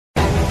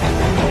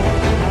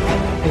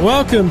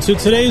Welcome to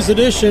today's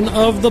edition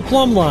of the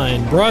Plumb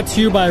Line, brought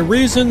to you by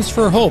Reasons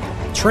for Hope,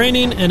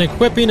 training and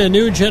equipping a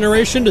new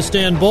generation to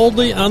stand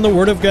boldly on the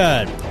Word of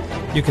God.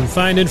 You can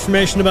find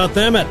information about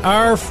them at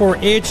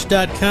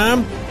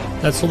r4h.com.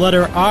 That's the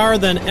letter R,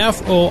 then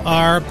F-O-R-H.com.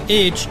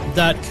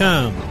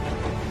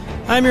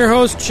 I'm your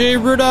host, Jay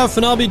Rudolph,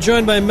 and I'll be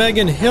joined by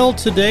Megan Hill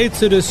today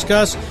to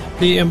discuss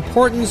the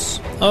importance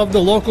of the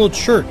local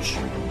church.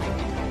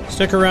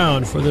 Stick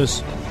around for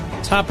this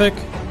topic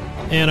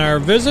and our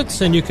visits,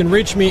 and you can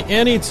reach me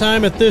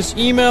anytime at this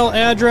email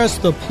address,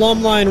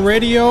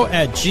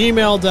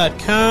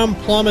 theplumblineradio@gmail.com.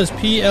 Plum is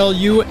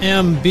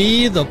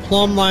P-L-U-M-B,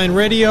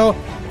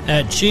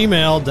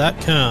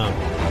 theplumblineradio@gmail.com.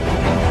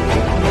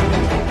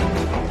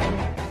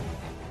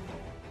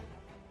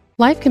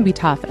 Life can be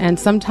tough, and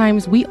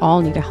sometimes we all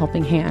need a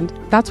helping hand.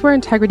 That's where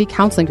Integrity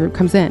Counseling Group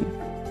comes in.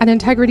 At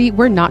Integrity,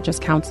 we're not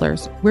just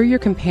counselors. We're your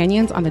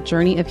companions on the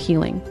journey of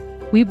healing.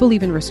 We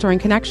believe in restoring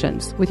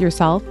connections with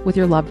yourself, with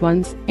your loved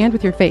ones, and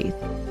with your faith.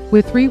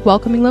 With 3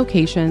 welcoming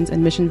locations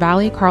in Mission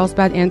Valley,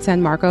 Carlsbad, and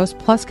San Marcos,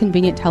 plus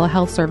convenient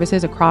telehealth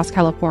services across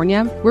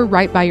California, we're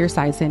right by your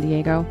side, San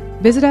Diego.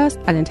 Visit us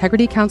at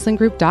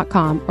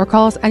integritycounselinggroup.com or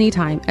call us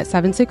anytime at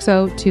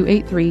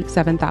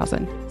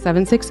 760-283-7000.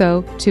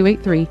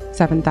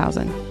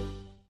 760-283-7000.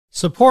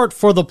 Support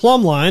for the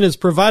Plumb Line is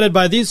provided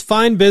by these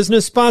fine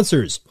business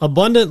sponsors: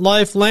 Abundant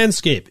Life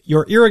Landscape,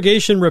 your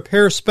irrigation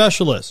repair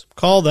specialist.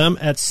 Call them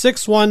at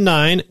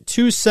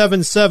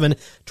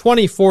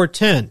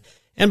 619-277-2410.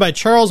 And by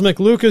Charles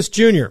McLucas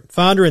Jr.,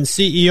 founder and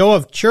CEO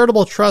of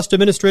Charitable Trust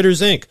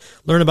Administrators, Inc.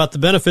 Learn about the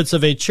benefits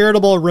of a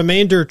charitable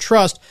remainder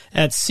trust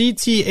at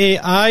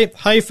ctai-ca.com.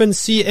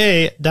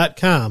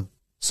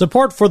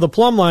 Support for the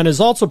Plumb Line is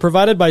also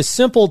provided by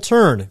Simple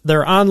Turn.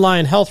 Their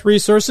online health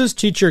resources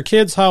teach your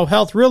kids how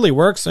health really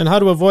works and how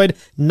to avoid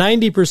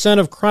 90%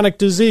 of chronic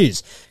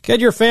disease. Get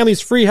your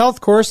family's free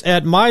health course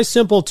at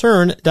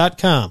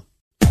mysimpleturn.com.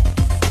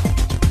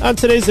 On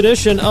today's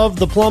edition of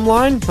The Plumb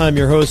Line, I'm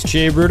your host,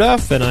 Jay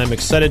Rudolph, and I'm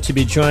excited to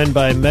be joined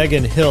by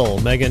Megan Hill.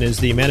 Megan is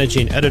the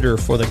managing editor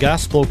for the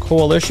Gospel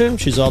Coalition.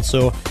 She's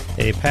also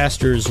a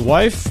pastor's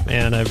wife,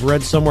 and I've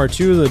read somewhere,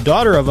 too, the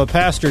daughter of a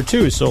pastor,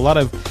 too, so a lot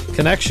of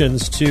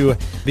connections to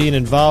being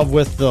involved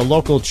with the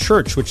local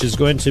church, which is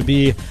going to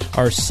be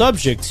our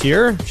subject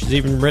here. She's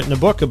even written a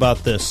book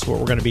about this. What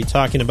we're going to be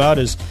talking about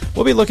is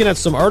we'll be looking at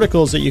some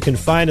articles that you can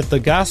find at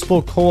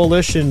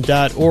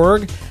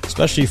thegospelcoalition.org,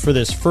 especially for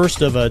this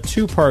first of a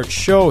 2-part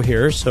show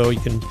here, so you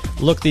can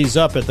look these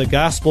up at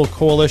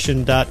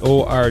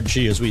thegospelcoalition.org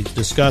as we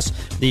discuss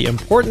the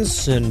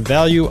importance and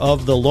value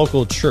of the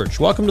local church.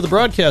 Welcome to the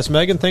broadcast,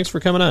 Megan. Thanks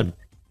for coming on.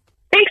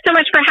 Thanks so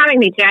much for having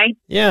me, Jay.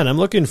 Yeah, and I'm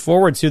looking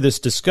forward to this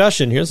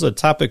discussion. Here's a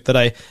topic that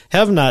I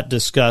have not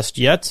discussed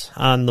yet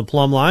on the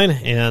Plumb Line,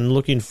 and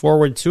looking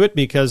forward to it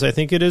because I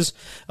think it is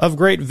of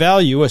great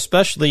value,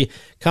 especially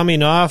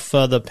coming off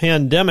the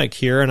pandemic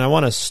here. And I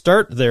want to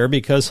start there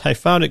because I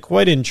found it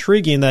quite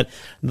intriguing that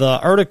the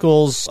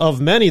articles of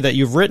many that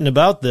you've written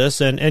about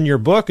this, and your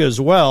book as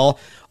well,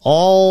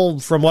 all,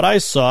 from what I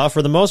saw,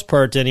 for the most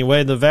part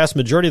anyway, the vast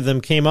majority of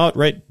them came out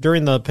right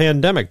during the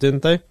pandemic,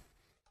 didn't they?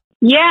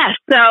 Yes.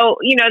 So,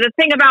 the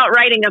thing about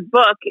writing a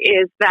book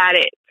is that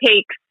it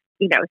takes,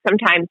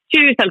 sometimes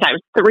 2,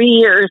 sometimes 3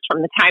 years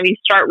from the time you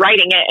start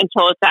writing it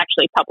until it's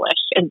actually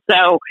published. And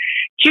so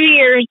 2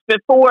 years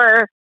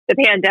before the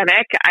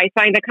pandemic, I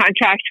signed a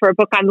contract for a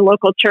book on the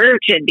local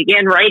church and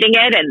began writing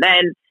it, and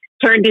then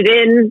turned it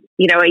in,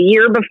 a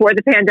year before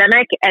the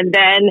pandemic. And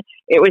then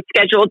it was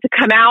scheduled to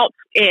come out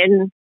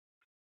in,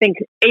 I think,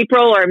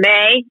 April or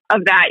May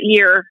of that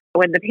year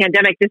when the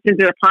pandemic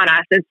descended upon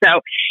us. And so,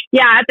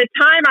 at the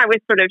time I was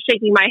sort of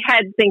shaking my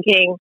head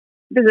thinking,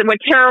 this is what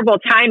terrible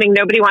timing.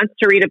 Nobody wants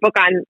to read a book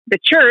on the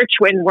church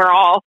when we're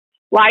all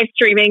live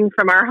streaming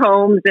from our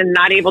homes and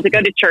not able to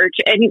go to church.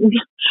 And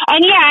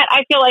yet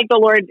I feel like the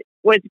Lord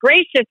was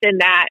gracious in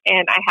that.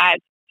 And I had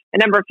a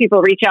number of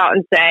people reach out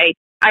and say,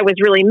 I was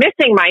really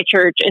missing my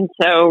church. And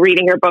so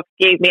reading your book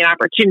gave me an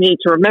opportunity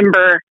to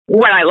remember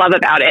what I love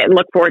about it and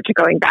look forward to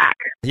going back.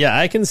 Yeah,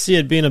 I can see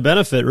it being a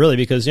benefit, really,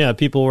 because,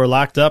 people were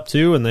locked up,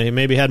 too, and they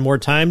maybe had more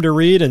time to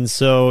read. And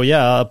so,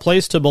 A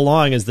Place to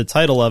Belong is the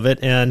title of it.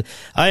 And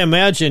I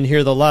imagine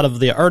here that a lot of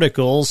the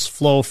articles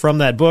flow from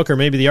that book, or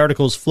maybe the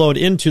articles flowed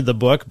into the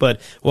book. But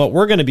what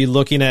we're going to be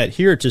looking at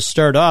here to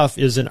start off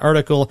is an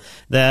article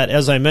that,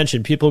 as I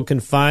mentioned, people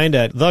can find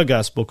at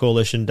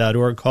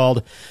thegospelcoalition.org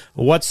called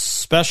What's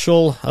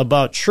Special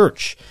About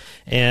Church?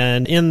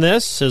 And in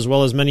this, as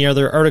well as many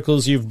other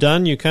articles you've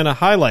done, you kind of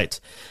highlight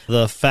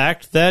the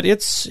fact that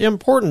it's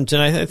important.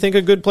 And I think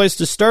a good place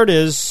to start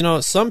is,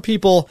 some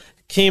people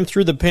came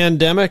through the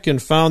pandemic and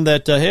found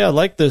that, hey, I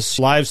like this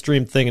live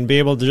stream thing and be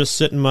able to just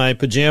sit in my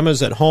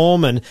pajamas at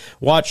home and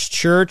watch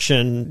church.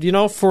 And,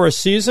 for a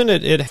season,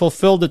 it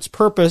fulfilled its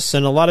purpose.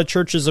 And a lot of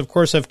churches, of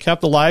course, have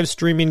kept the live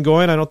streaming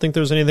going. I don't think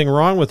there's anything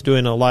wrong with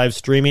doing a live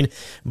streaming.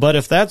 But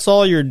if that's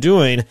all you're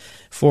doing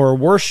for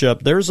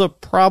worship, there's a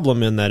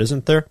problem in that,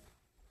 isn't there?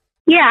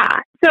 Yeah.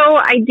 So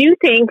I do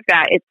think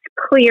that it's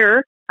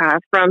clear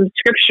from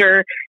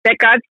Scripture that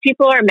God's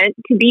people are meant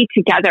to be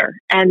together,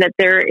 and that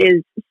there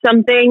is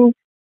something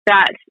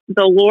that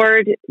the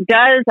Lord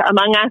does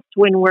among us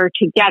when we're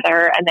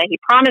together, and that He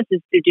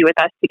promises to do with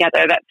us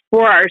together that's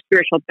for our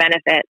spiritual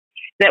benefit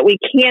that we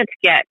can't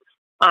get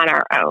on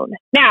our own.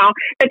 Now,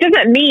 that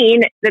doesn't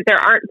mean that there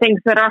aren't things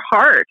that are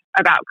hard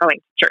about going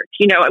to church.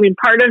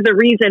 Part of the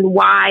reason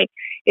why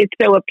it's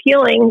so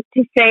appealing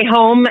to stay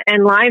home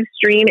and live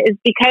stream is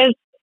because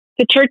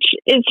the church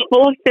is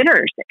full of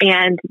sinners.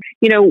 And,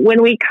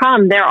 when we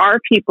come, there are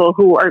people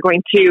who are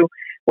going to,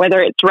 whether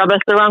it's rub us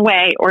the wrong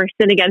way or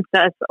sin against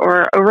us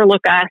or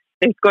overlook us.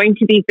 There's going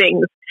to be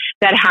things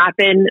that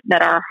happen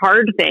that are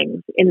hard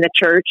things in the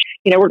church.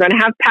 We're going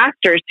to have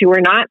pastors who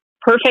are not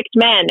perfect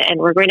men, and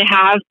we're going to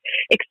have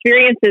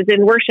experiences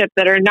in worship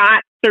that are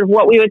not sort of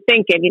what we would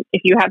think. And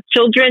if you have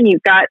children,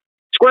 you've got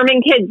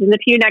squirming kids in the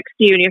pew next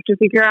to you, and you have to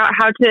figure out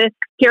how to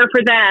care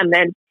for them.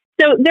 And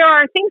so there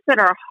are things that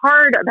are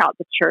hard about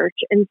the church.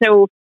 And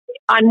so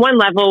on one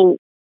level,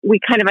 we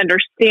kind of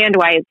understand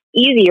why it's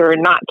easier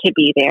not to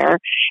be there.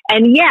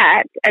 And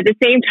yet, at the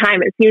same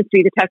time, it seems to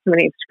be the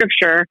testimony of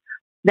Scripture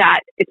that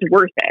it's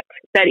worth it,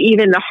 that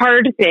even the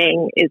hard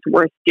thing is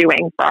worth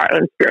doing for our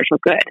own spiritual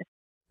good.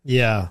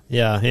 Yeah,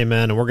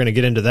 amen. And we're going to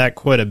get into that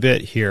quite a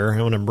bit here.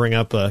 I want to bring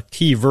up a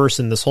key verse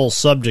in this whole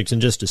subject in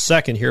just a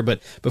second here.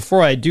 But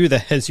before I do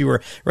that, as you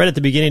were right at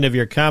the beginning of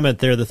your comment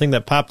there, the thing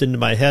that popped into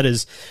my head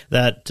is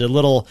that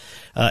little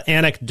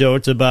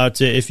anecdote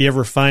about if you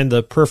ever find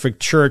the perfect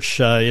church,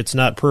 it's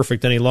not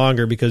perfect any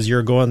longer because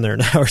you're going there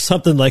now, or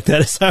something like that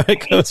is how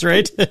it goes,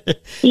 right?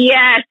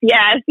 Yes.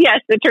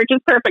 The church is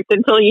perfect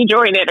until you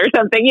join it or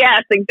something.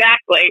 Yes,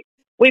 exactly.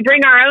 We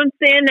bring our own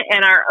sin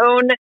and our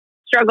own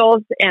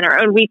struggles and our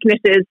own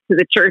weaknesses to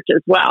the church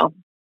as well.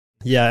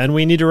 Yeah, and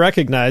we need to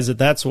recognize that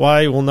that's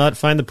why we'll not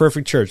find the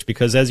perfect church,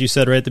 because as you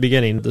said right at the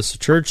beginning, this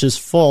church is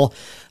full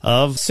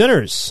of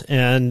sinners,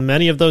 and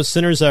many of those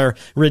sinners are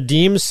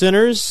redeemed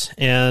sinners,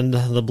 and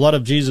the blood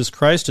of Jesus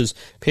Christ has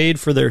paid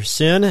for their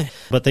sin,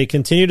 but they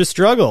continue to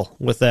struggle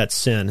with that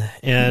sin.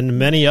 And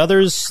many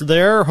others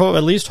there,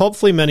 at least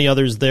hopefully many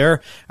others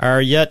there,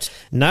 are yet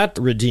not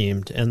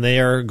redeemed, and they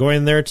are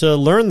going there to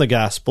learn the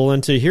gospel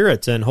and to hear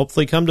it, and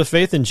hopefully come to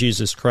faith in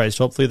Jesus Christ.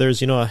 Hopefully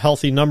there's, a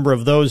healthy number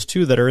of those,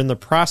 too, that are in the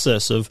process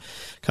of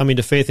coming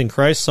to faith in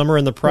Christ. Some are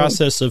in the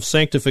process of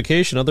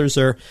sanctification. Others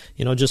are,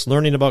 just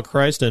learning about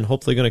Christ and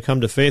hopefully going to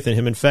come to faith in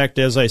Him. In fact,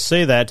 as I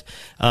say that,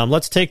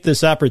 let's take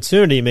this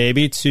opportunity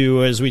maybe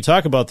to, as we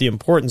talk about the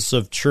importance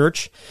of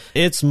church,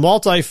 it's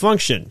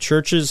multifunction.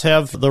 Churches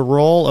have the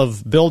role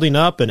of building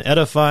up and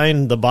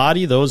edifying the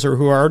body, those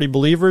who are already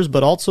believers,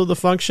 but also the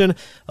function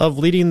of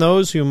leading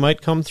those who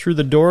might come through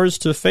the doors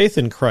to faith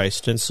in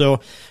Christ. And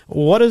so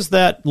what does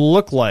that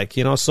look like?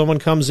 Someone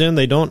comes in,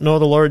 they don't know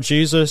the Lord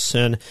Jesus,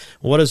 and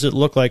what does it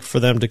look like for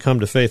them to come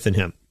to faith in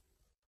Him?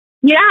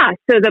 Yeah,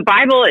 so the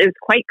Bible is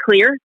quite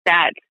clear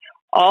that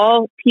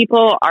all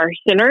people are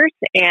sinners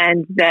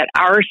and that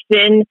our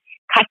sin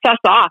cuts us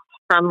off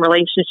from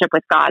relationship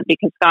with God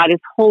because God is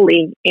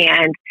holy,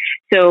 and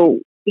so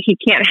He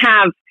can't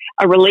have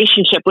a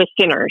relationship with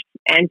sinners.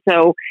 And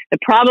so the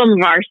problem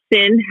of our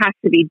sin has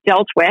to be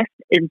dealt with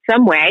in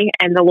some way,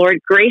 and the Lord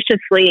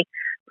graciously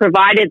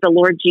provided the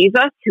Lord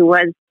Jesus, who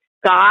was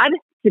God,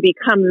 to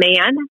become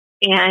man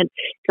and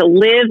to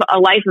live a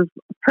life of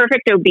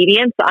perfect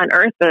obedience on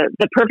earth,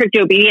 the perfect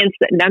obedience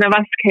that none of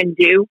us can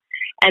do,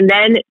 and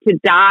then to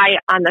die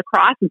on the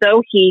cross.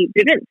 Though He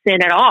didn't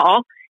sin at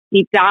all,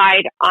 He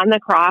died on the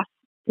cross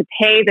to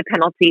pay the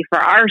penalty for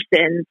our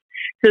sins,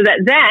 so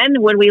that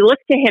then when we look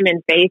to Him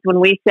in faith,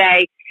 when we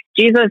say,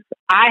 Jesus,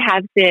 I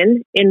have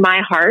sin in my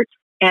heart,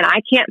 and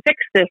I can't fix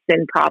this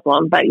sin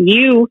problem, but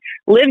You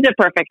lived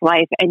a perfect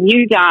life, and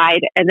You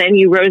died, and then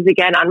You rose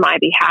again on my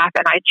behalf,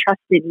 and I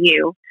trust in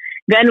You.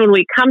 Then when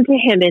we come to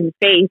Him in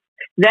faith,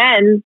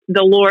 then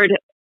the Lord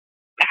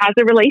has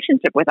a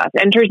relationship with us,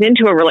 enters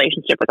into a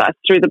relationship with us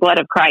through the blood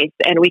of Christ,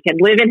 and we can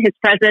live in His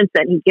presence,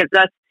 and He gives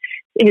us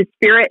His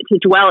Spirit to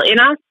dwell in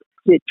us,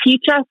 to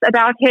teach us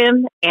about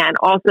Him, and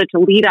also to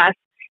lead us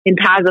in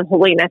paths of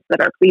holiness that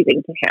are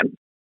pleasing to Him.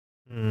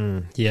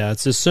 Yeah,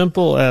 it's as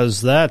simple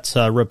as that.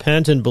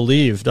 Repent and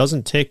believe.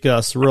 Doesn't take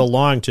us real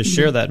long to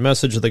share that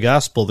message of the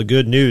gospel. The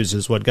good news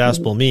is what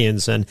gospel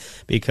means, and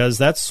because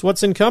that's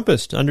what's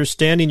encompassed.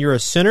 Understanding you're a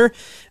sinner,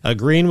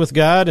 agreeing with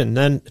God, and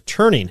then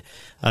turning.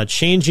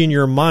 Changing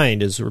your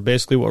mind is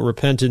basically what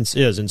repentance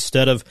is.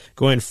 Instead of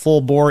going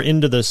full bore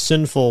into the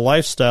sinful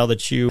lifestyle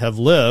that you have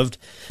lived,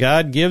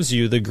 God gives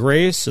you the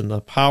grace and the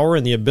power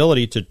and the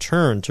ability to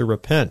turn, to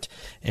repent,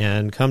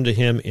 and come to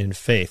Him in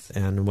faith.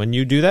 And when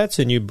you do that,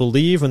 and you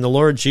believe in the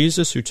Lord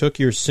Jesus, who took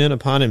your sin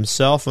upon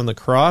Himself on the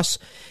cross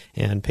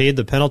and paid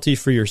the penalty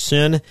for your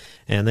sin,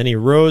 and then He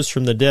rose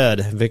from the dead,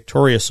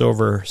 victorious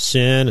over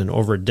sin and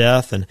over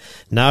death, and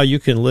now you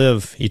can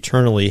live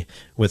eternally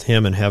with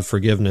Him and have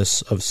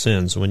forgiveness of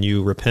sins when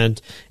you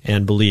repent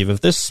and believe. If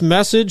this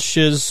message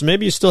is,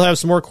 maybe you still have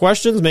some more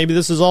questions, maybe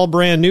this is all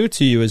brand new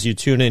to you as you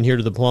tune in here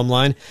to the Plumb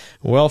Line.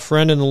 Well,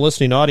 friend in the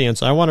listening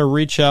audience, I want to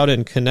reach out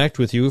and connect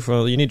with you.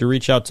 You need to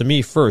reach out to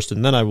me first,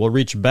 and then I will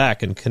reach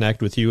back and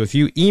connect with you. If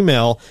you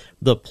email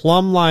the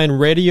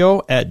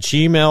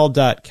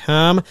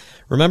plumblineradio@gmail.com.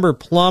 Remember,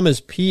 plum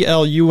is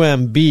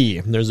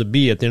P-L-U-M-B. There's a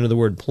B at the end of the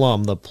word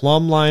plum. The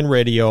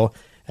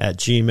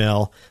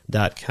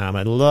plumblineradio@gmail.com.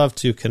 I'd love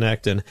to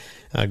connect and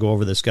go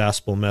over this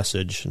gospel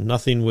message.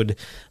 Nothing would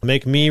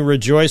make me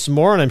rejoice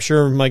more, and I'm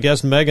sure my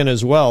guest Megan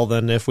as well,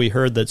 than if we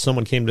heard that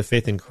someone came to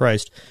faith in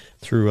Christ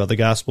through the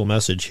gospel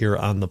message here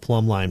on the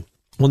Plumb Line.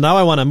 Well, now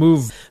I want to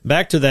move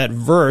back to that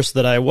verse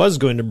that I was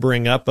going to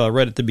bring up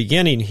right at the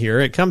beginning here.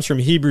 It comes from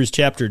Hebrews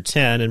chapter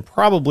 10 and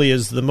probably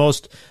is the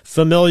most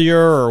familiar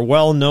or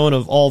well-known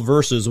of all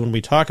verses when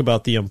we talk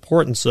about the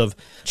importance of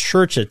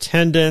church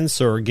attendance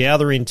or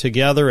gathering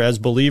together as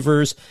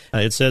believers.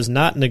 It says,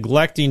 not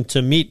neglecting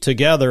to meet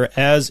together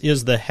as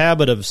is the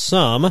habit of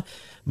some,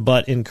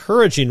 but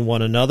encouraging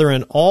one another,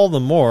 and all the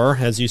more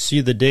as you see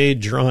the day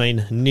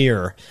drawing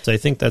near. So I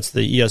think that's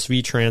the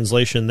ESV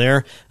translation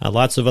there.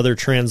 Lots of other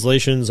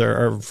translations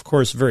are of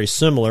course, very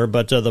similar,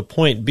 but the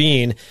point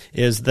being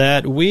is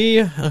that we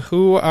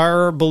who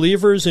are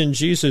believers in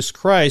Jesus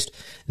Christ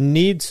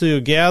need to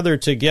gather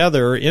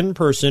together in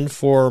person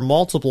for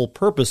multiple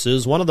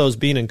purposes, one of those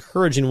being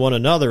encouraging one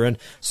another, and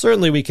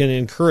certainly we can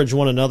encourage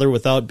one another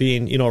without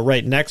being,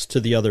 right next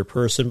to the other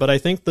person, but I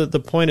think that the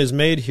point is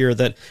made here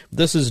that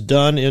this is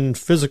done in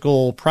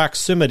physical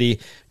proximity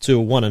to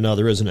one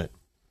another, isn't it?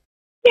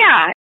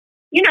 Yeah.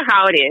 You know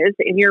how it is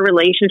in your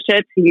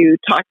relationships. You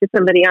talk to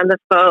somebody on the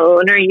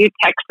phone or you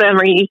text them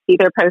or you see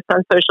their posts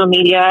on social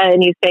media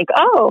and you think,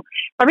 oh,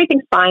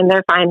 everything's fine,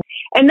 they're fine.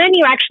 And then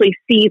you actually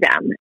see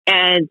them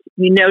and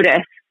you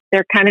notice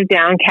they're kind of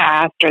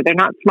downcast or they're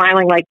not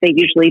smiling like they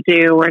usually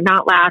do or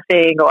not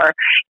laughing or,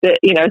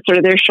 sort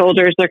of their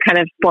shoulders are kind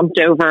of slumped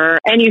over.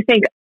 And you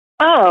think,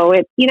 oh,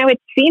 it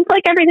seems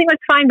like everything was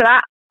fine, but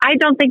I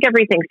don't think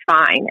everything's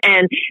fine.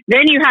 And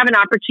then you have an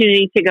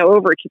opportunity to go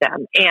over to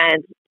them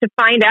and to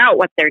find out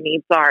what their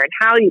needs are and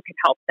how you can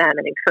help them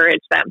and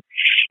encourage them.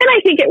 And I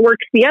think it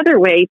works the other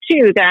way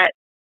too, that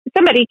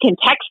somebody can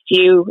text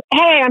you,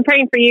 hey, I'm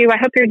praying for you. I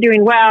hope you're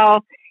doing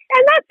well.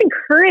 And that's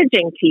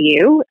encouraging to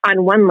you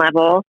on one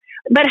level.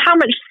 But how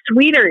much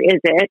sweeter is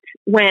it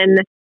when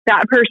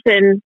that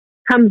person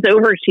comes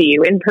over to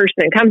you in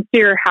person, comes to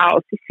your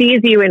house, sees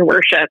you in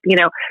worship,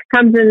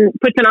 comes and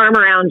puts an arm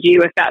around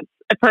you if that's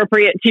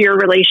appropriate to your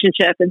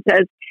relationship and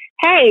says,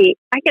 hey,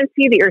 I can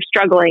see that you're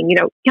struggling.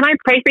 Can I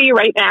pray for you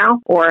right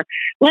now? Or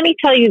let me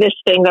tell you this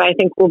thing that I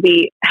think will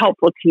be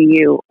helpful to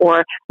you.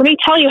 Or let me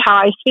tell you how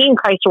I've seen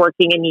Christ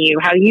working in you,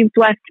 how you've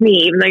blessed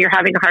me, even though you're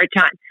having a hard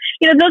time.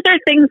 Those are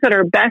things that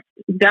are best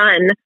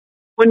done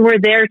when we're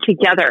there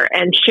together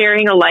and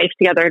sharing a life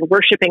together and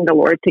worshiping the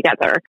Lord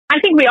together.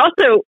 I think we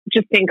also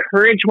just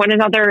encourage one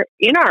another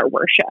in our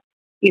worship.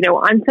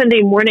 On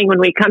Sunday morning when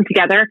we come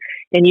together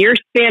and you're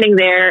standing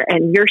there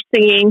and you're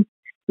singing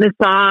the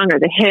song or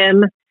the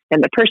hymn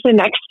and the person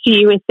next to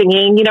you is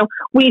singing,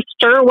 we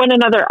stir one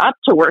another up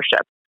to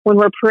worship when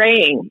we're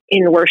praying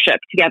in worship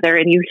together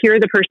and you hear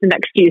the person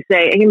next to you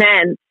say,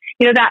 amen.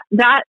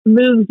 That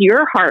moves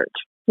your heart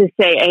to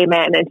say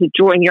amen and to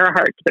join your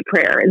heart to the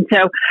prayer. And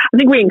so I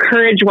think we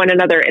encourage one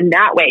another in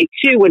that way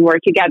too when we're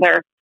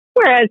together.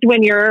 Whereas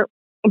when you're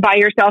by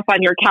yourself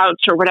on your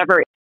couch or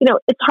whatever,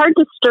 it's hard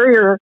to stir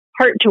your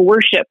heart to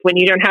worship when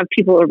you don't have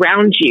people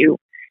around you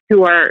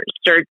who are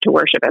stirred to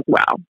worship as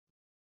well.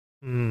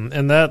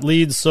 And that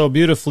leads so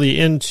beautifully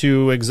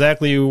into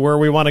exactly where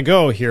we want to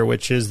go here,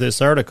 which is this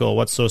article,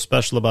 What's So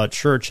Special About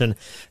Church? And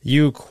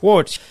you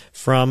quote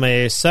from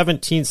a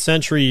 17th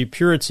century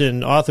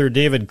Puritan author,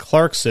 David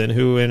Clarkson,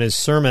 who in his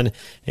sermon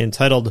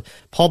entitled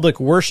Public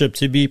Worship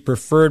to be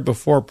Preferred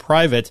Before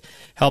Private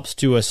helps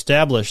to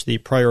establish the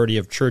priority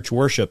of church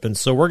worship. And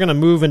so we're going to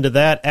move into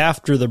that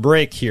after the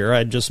break here.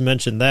 I just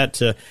mentioned that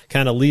to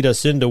kind of lead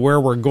us into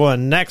where we're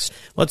going next.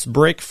 Let's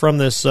break from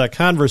this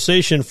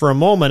conversation for a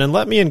moment and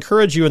let me encourage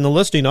you in the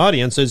listening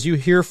audience as you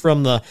hear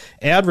from the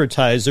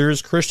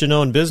advertisers,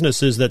 Christian-owned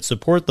businesses that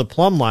support the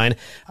Plumb Line.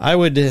 I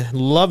would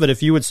love it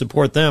if you would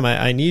support them.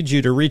 I need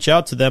you to reach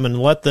out to them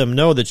and let them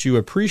know that you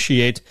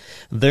appreciate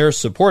their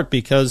support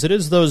because it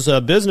is those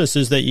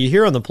businesses that you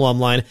hear on the Plumb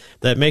Line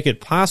that make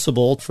it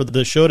possible for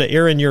the show to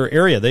air in your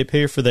area. They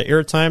pay for the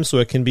airtime so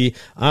it can be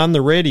on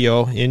the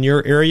radio in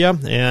your area.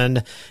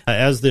 And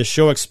as this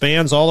show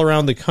expands all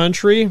around the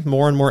country,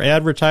 more and more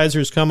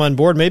advertisers come on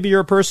board. Maybe you're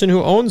a person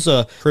who owns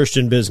a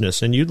Christian business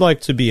and you'd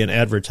like to be an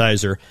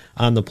advertiser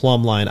on the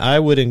Plumb Line. I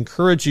would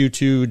encourage you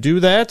to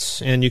do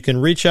that, and you can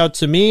reach out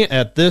to me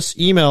at this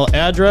email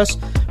address,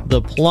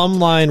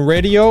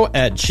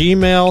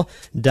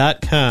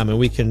 theplumblineradio@gmail.com, and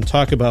we can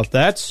talk about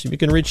that. You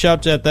can reach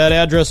out at that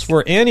address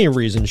for any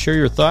reason. Share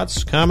your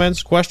thoughts,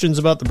 comments, questions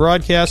about the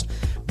broadcast,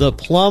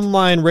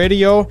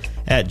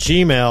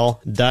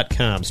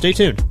 theplumblineradio@gmail.com. Stay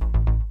tuned.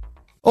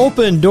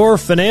 Open Door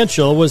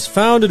Financial was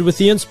founded with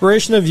the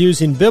inspiration of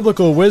using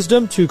biblical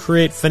wisdom to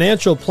create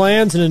financial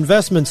plans and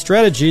investment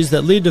strategies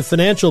that lead to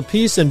financial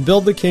peace and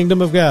build the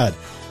kingdom of God.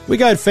 We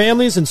guide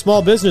families and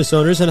small business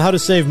owners on how to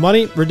save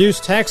money, reduce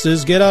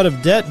taxes, get out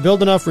of debt,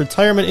 build enough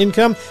retirement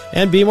income,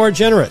 and be more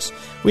generous.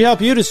 We help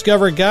you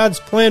discover God's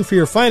plan for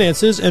your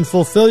finances and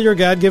fulfill your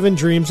God-given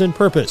dreams and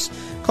purpose.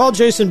 Call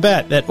Jason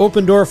Batt at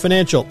Open Door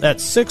Financial at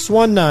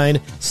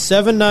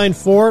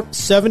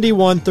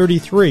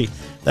 619-794-7133.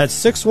 That's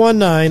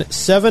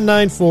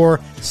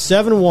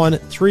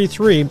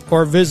 619-794-7133,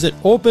 or visit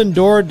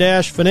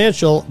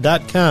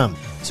opendoor-financial.com.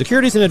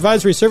 Securities and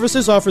advisory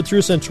services offered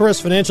through Centaurus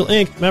Financial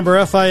Inc., member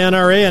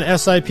FINRA and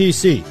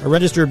SIPC, a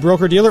registered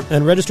broker-dealer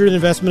and registered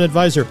investment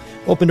advisor.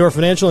 Open Door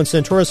Financial and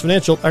Centaurus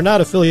Financial are not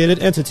affiliated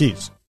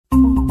entities.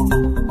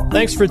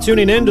 Thanks for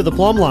tuning in to the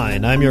Plumb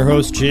Line. I'm your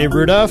host, Jay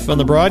Rudolph. On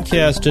the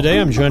broadcast today,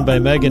 I'm joined by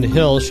Megan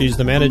Hill. She's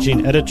the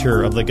managing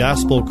editor of the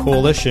Gospel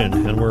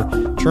Coalition, and we're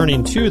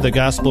turning to the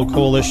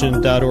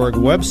gospelcoalition.org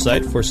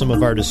website for some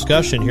of our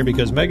discussion here,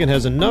 because Megan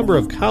has a number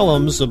of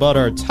columns about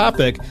our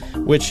topic,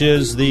 which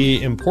is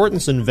the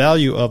importance and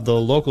value of the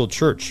local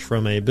church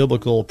from a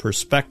biblical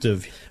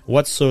perspective.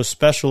 What's so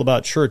special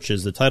about church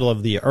is the title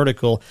of the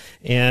article.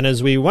 And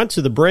as we went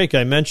to the break,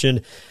 I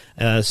mentioned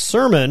a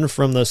sermon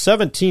from the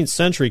 17th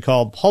century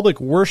called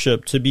Public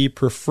Worship to be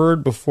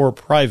Preferred Before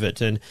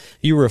Private. And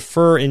you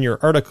refer in your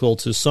article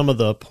to some of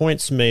the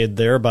points made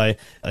there by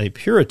a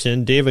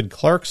Puritan, David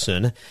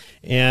Clarkson.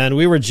 And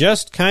we were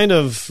just kind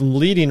of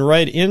leading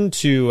right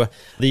into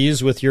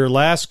these with your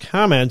last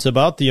comment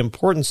about the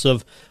importance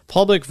of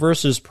public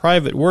versus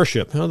private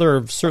worship. Now, there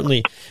are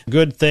certainly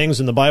good things,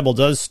 and the Bible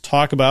does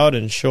talk about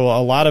and show a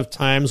lot of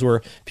times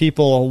where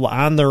people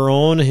on their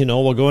own,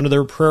 will go into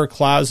their prayer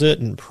closet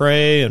and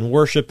pray and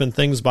worship and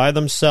things by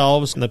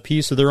themselves in the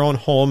peace of their own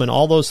home, and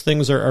all those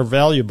things are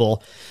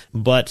valuable.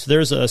 But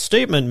there's a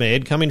statement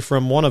made coming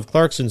from one of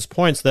Clarkson's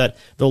points that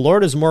the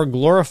Lord is more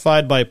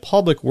glorified by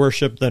public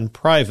worship than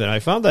private. I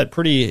found that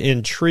pretty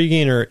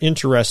intriguing or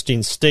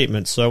interesting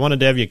statement, so I wanted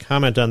to have you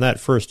comment on that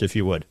first, if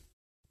you would.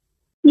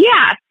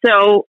 Yeah,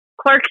 so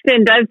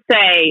Clarkson does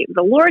say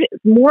the Lord is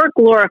more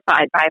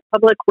glorified by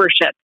public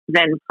worship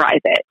than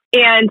private.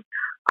 And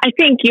I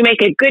think you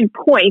make a good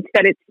point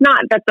that it's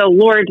not that the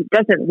Lord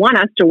doesn't want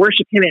us to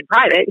worship Him in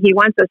private. He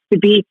wants us to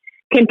be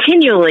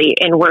continually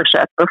in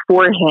worship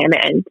before Him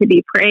and to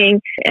be praying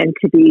and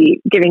to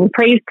be giving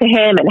praise to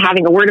Him and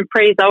having a word of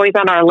praise always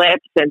on our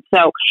lips. And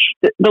so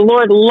the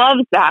Lord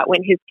loves that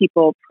when His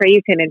people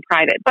praise Him in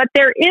private. But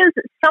there is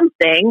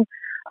something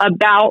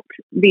about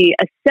the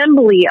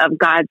assembly of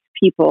God's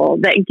people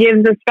that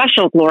gives a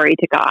special glory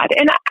to God.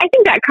 And I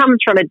think that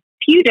comes from a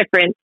few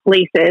different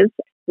places.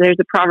 There's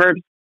a proverb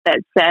that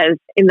says,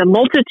 in the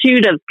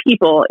multitude of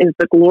people is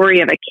the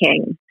glory of a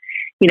king.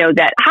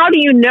 That how do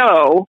you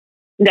know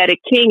that a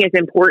king is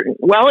important?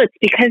 Well, it's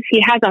because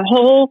he has a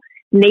whole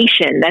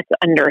nation that's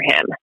under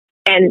him.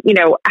 And,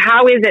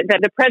 how is it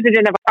that the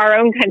president of our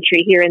own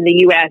country here in the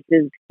U.S.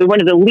 is one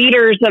of the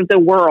leaders of the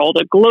world,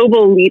 a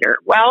global leader?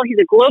 Well, he's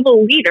a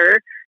global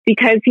leader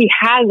because he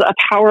has a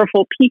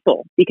powerful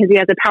people, because he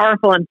has a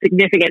powerful and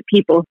significant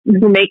people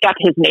who make up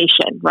his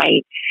nation,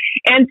 right?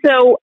 And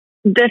so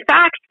the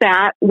fact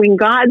that when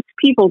God's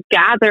people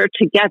gather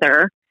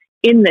together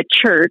in the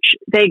church,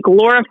 they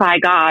glorify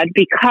God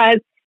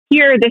because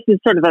here, this is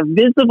sort of a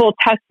visible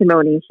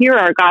testimony. Here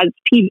are God's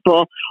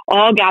people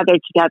all gathered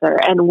together,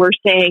 and we're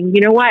saying,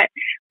 you know what?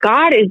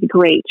 God is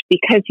great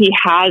because He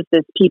has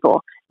this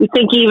people. We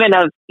think even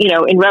of,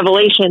 in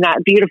Revelation,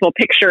 that beautiful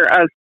picture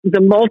of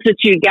the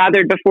multitude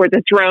gathered before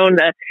the throne,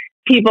 the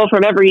people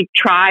from every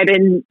tribe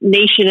and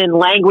nation and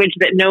language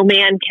that no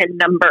man can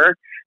number,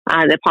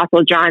 the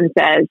Apostle John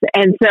says.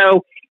 And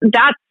so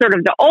that's sort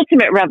of the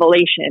ultimate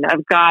revelation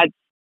of God's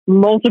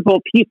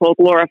multiple people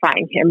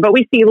glorifying Him. But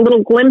we see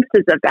little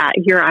glimpses of that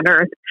here on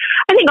earth.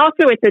 I think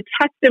also it's a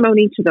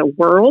testimony to the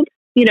world.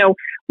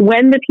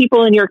 When the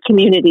people in your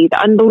community,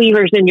 the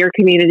unbelievers in your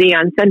community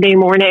on Sunday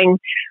morning,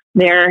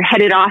 they're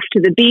headed off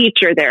to the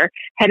beach, or they're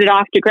headed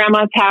off to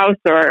grandma's house,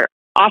 or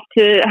off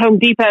to Home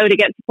Depot to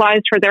get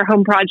supplies for their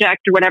home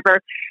project or whatever,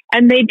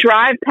 and they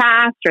drive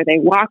past or they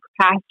walk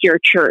past your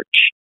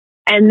church.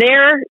 And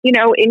there,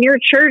 in your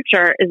church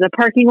is a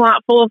parking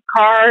lot full of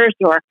cars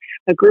or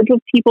a group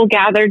of people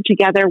gathered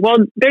together. Well,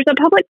 there's a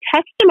public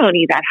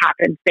testimony that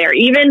happens there.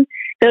 Even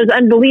those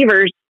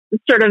unbelievers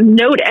sort of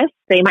notice,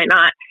 they might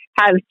not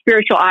have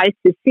spiritual eyes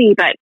to see,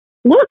 but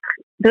look,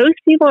 those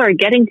people are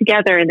getting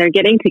together, and they're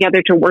getting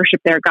together to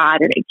worship their God.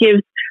 And it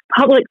gives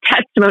public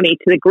testimony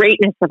to the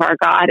greatness of our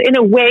God in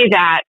a way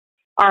that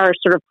our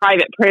sort of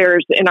private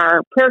prayers in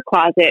our prayer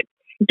closet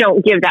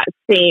don't give that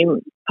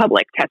same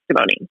public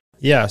testimony.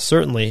 Yeah,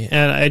 certainly.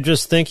 And I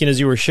just thinking as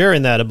you were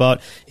sharing that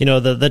about,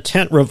 the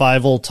tent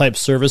revival type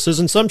services,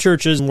 and some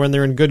churches, when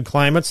they're in good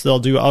climates, they'll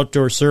do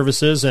outdoor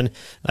services. And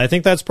I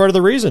think that's part of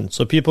the reason,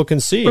 so people can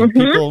see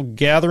people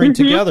gathering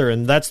together.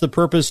 And that's the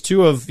purpose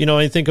too of,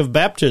 I think of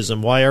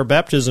baptism, why are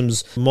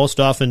baptisms most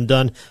often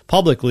done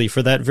publicly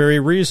for that very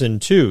reason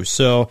too.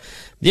 So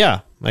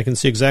yeah, I can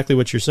see exactly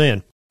what you're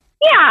saying.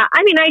 Yeah,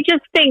 I mean, I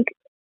just think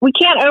we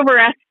can't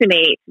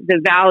overestimate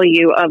the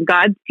value of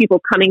God's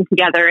people coming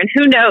together, and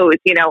who knows,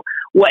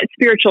 what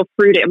spiritual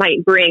fruit it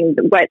might bring.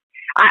 What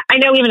I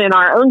know, even in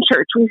our own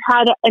church, we've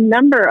had a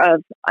number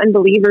of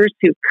unbelievers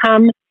who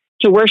come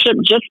to worship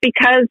just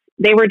because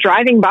they were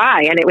driving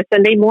by and it was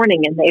Sunday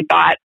morning and they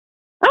thought,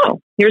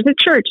 oh, here's a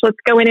church. Let's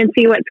go in and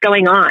see what's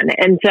going on.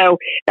 And so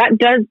that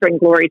does bring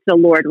glory to the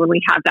Lord when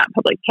we have that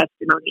public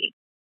testimony.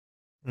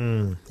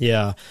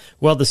 Yeah.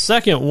 Well, the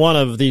second one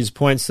of these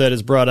points that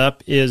is brought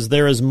up is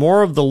there is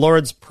more of the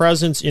Lord's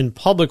presence in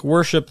public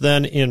worship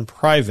than in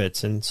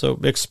private. And so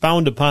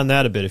expound upon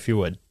that a bit, if you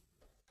would.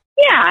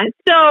 Yeah.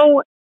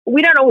 So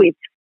we don't always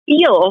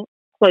feel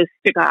close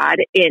to God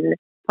in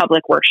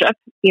public worship.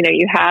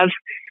 You have,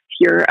 if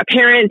you're a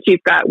parent,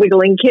 you've got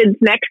wiggling kids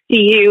next to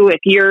you. If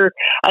you're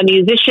a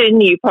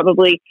musician, you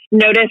probably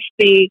notice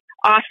the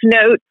off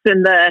notes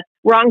and the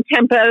wrong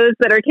tempos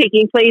that are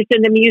taking place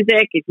in the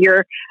music. If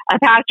you're a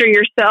pastor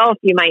yourself,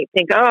 you might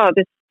think, oh,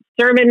 this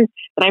sermon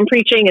that I'm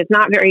preaching is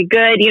not very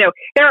good.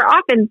 There are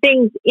often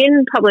things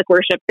in public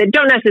worship that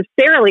don't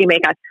necessarily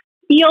make us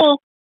feel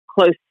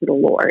close to the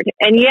Lord.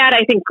 And yet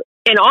I think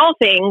in all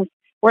things,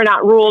 we're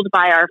not ruled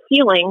by our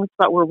feelings,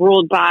 but we're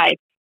ruled by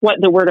what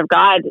the Word of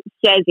God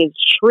says is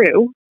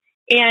true.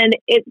 And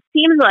it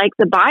seems like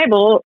the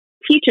Bible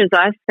teaches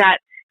us that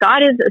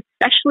God is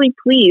especially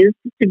pleased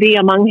to be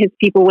among his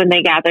people when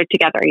they gather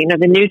together.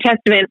 The New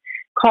Testament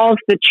calls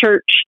the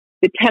church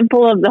the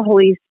temple of the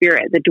Holy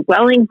Spirit, the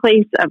dwelling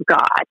place of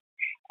God.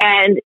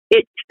 And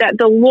it's that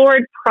the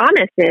Lord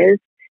promises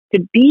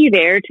to be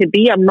there, to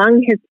be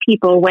among his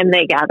people when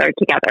they gather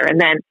together.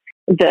 And then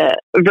the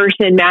verse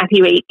in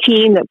Matthew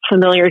 18 that's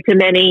familiar to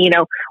many,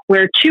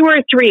 where 2 or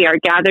 3 are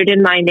gathered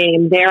in my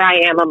name, there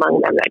I am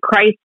among them. That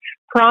Christ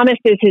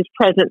promises his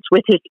presence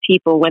with his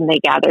people when they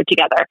gather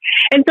together.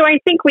 And so I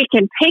think we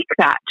can take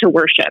that to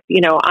worship,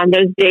 on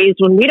those days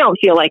when we don't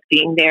feel like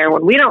being there,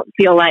 when we don't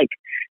feel like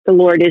the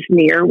Lord is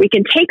near, we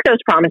can take those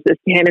promises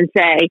to him and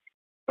say,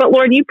 but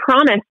Lord, you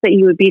promised that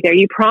you would be there.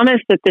 You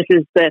promised that this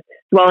is the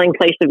dwelling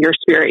place of your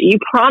Spirit. You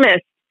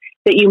promised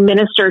that you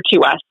minister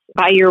to us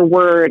by your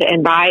word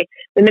and by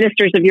the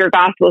ministers of your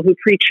gospel who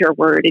preach your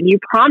word. And you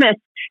promise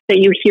that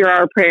you hear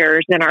our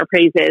prayers and our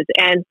praises.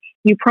 And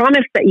you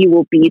promise that you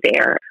will be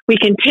there. We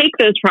can take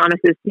those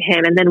promises to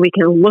him, and then we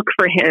can look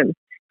for him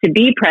to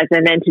be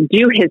present and to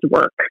do his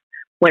work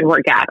when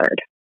we're gathered.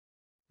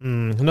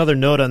 Another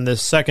note on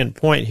this second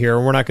point here.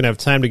 We're not going to have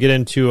time to get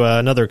into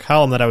another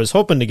column that I was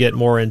hoping to get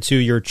more into.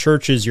 Your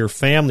Church is Your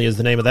Family is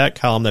the name of that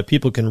column that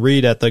people can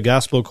read at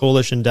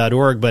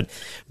thegospelcoalition.org. But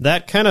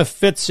that kind of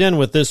fits in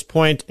with this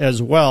point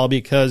as well,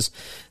 because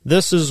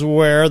this is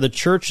where the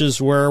church is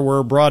where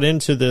we're brought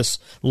into this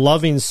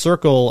loving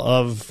circle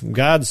of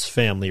God's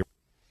family.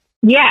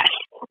 Yes.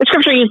 The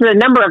scripture uses a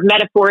number of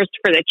metaphors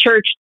for the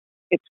church.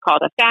 It's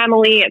called a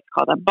family. It's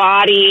called a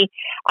body.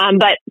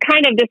 But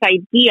kind of this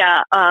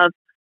idea of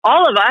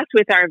all of us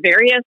with our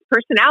various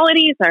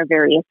personalities, our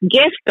various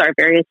gifts, our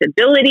various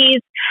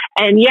abilities,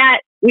 and yet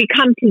we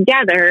come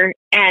together,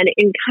 and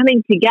in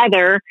coming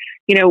together,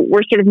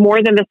 we're sort of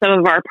more than the sum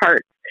of our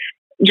parts,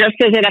 just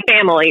as in a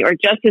family or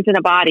just as in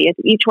a body, as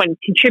each one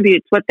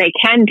contributes what they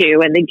can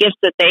do and the gifts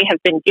that they have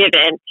been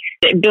given,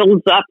 it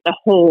builds up the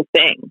whole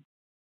thing.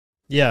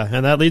 Yeah,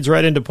 and that leads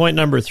right into point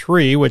number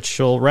 3, which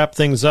will wrap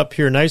things up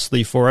here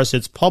nicely for us.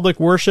 It's public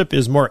worship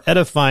is more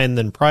edifying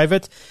than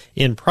private.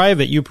 In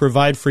private, you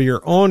provide for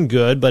your own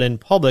good, but in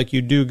public,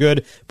 you do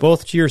good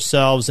both to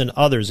yourselves and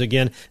others.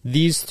 Again,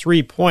 these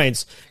 3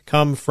 points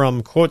come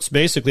from quotes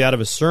basically out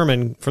of a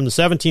sermon from the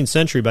 17th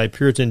century by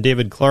Puritan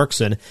David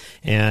Clarkson,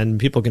 and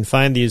people can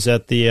find these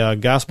at the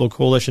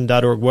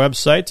gospelcoalition.org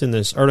website in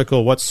this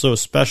article, What's So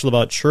Special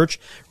About Church,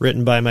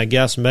 written by my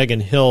guest,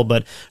 Megan Hill.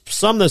 But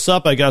sum this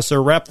up, I guess,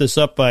 or wrap this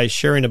up by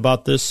sharing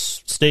about this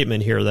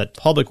statement here, that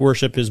public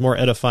worship is more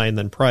edifying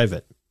than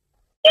private.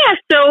 Yeah,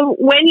 so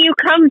when you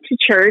come to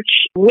church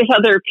with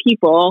other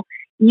people,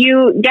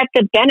 you get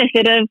the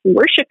benefit of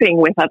worshiping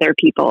with other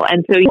people.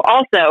 And so you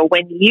also,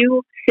 when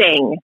you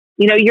sing,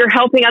 you're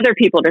helping other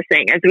people to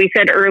sing. As we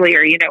said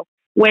earlier,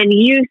 when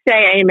you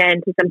say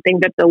amen to something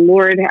that the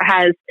Lord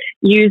has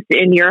used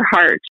in your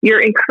heart,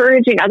 you're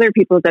encouraging other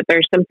people that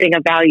there's something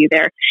of value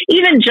there.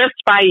 Even just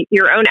by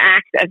your own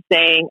act of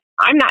saying,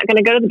 I'm not going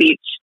to go to the beach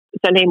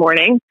Sunday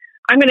morning.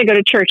 I'm going to go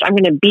to church. I'm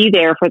going to be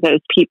there for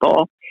those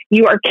people.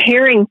 You are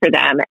caring for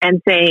them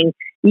and saying,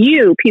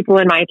 you, people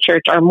in my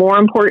church, are more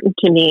important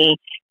to me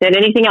than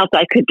anything else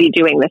I could be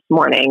doing this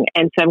morning.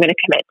 And so I'm going to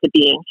commit to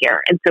being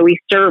here. And so we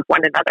serve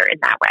one another in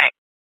that way.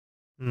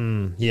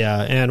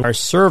 Yeah, and our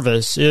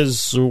service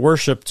is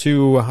worship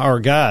to our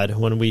God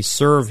when we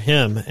serve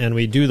him and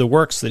we do the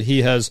works that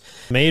he has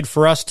made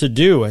for us to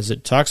do, as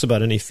it talks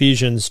about in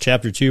Ephesians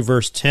chapter 2,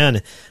 verse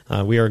 10.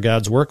 We are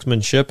God's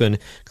workmanship and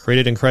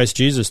created in Christ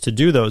Jesus to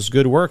do those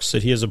good works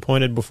that he has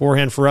appointed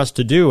beforehand for us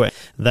to do.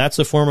 That's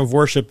a form of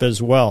worship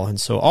as well. And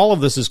so all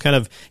of this is kind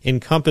of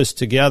encompassed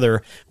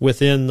together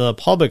within the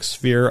public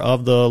sphere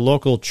of the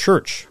local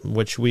church,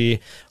 which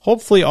we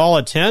hopefully all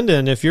attend.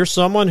 And if you're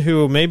someone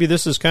who maybe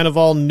this is kind of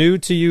all all new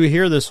to you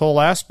here, this whole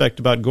aspect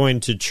about going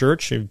to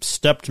church. You've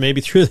stepped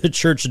maybe through the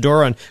church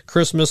door on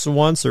Christmas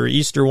once or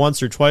Easter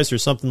once or twice or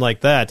something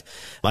like that,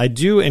 I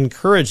do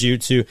encourage you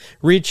to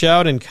reach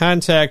out and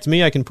contact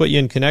me. I can put you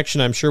in connection,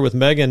 I'm sure, with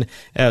Megan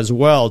as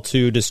well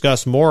to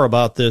discuss more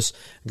about this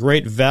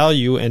great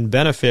value and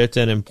benefit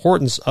and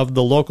importance of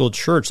the local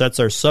church. That's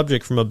our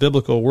subject from a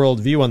biblical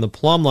worldview on the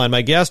Plumb Line.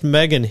 My guest,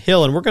 Megan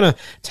Hill, and we're going to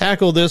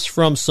tackle this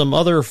from some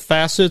other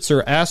facets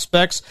or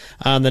aspects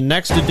on the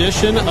next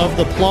edition of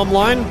the Plumb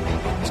Line.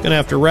 It's going to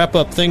have to wrap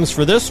up things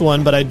for this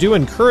one, but I do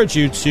encourage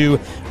you to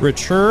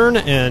return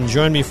and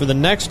join me for the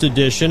next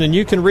edition, and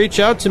you can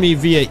reach out to me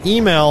via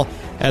email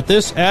at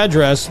this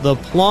address,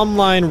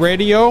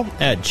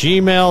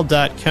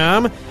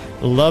 theplumblineradio@gmail.com.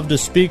 Love to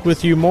speak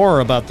with you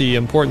more about the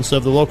importance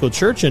of the local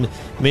church and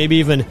maybe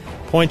even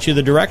point you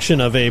the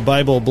direction of a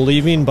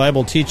Bible-believing,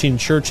 Bible-teaching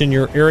church in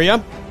your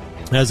area,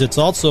 as it's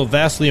also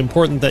vastly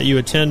important that you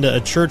attend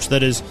a church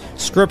that is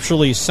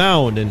scripturally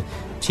sound and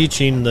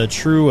teaching the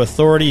true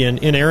authority and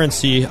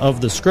inerrancy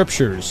of the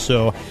Scriptures.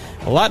 So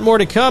a lot more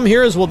to come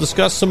here as we'll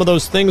discuss some of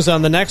those things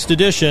on the next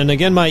edition.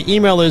 Again, my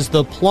email is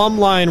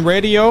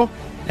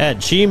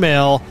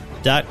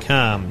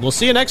theplumblineradio@gmail.com. We'll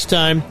see you next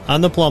time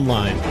on the Plumb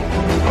Line.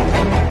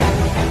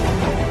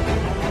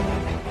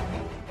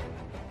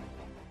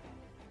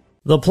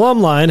 The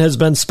Plumb Line has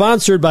been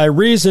sponsored by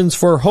Reasons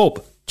for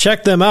Hope.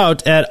 Check them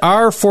out at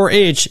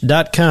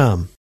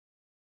r4h.com.